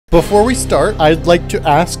Before we start, I'd like to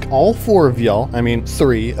ask all four of y'all, I mean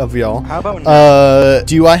 3 of y'all. How about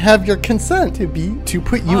do I have your consent to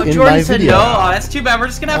put you in Jordan my said video? no. Oh, that's too bad. We're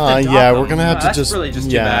just gonna have to adopt yeah, them. we're gonna have to that's just. really just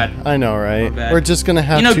too yeah, bad. I know, right? Bad. We're just gonna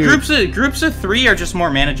have you know, to. groups of 3 are just more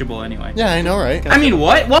manageable anyway. Yeah, I know, right? I mean,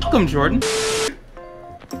 what? Welcome, Jordan.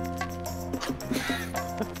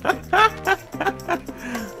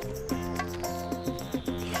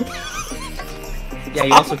 Yeah,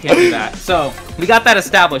 you also can't do that. So, we got that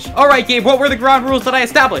established. Alright, Gabe, what were the ground rules that I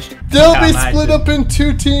established? They'll be split up in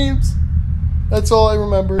 2 teams. That's all I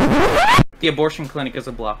remember. The abortion clinic is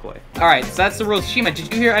a block away. Alright, so that's the rules. Shima,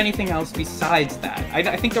 did you hear anything else besides that?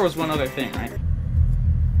 I think there was one other thing, right?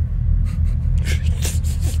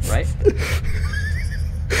 Right?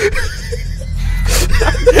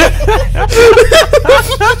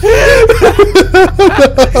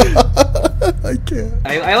 I can't.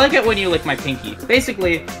 I like it when you lick my pinky.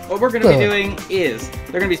 Basically, what we're going to be doing is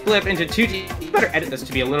they're going to be split up into 2 teams. You better edit this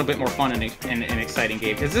to be a little bit more fun and exciting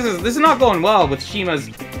game, because this is not going well with Shima's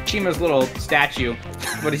little statue.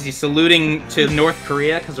 What is he, saluting to North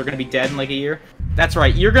Korea because they're going to be dead in like a year? That's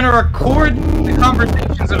right. You're going to record the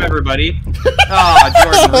conversations of everybody. Oh,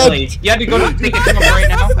 Jordan, really? You had to go to take it to him right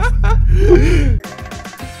now?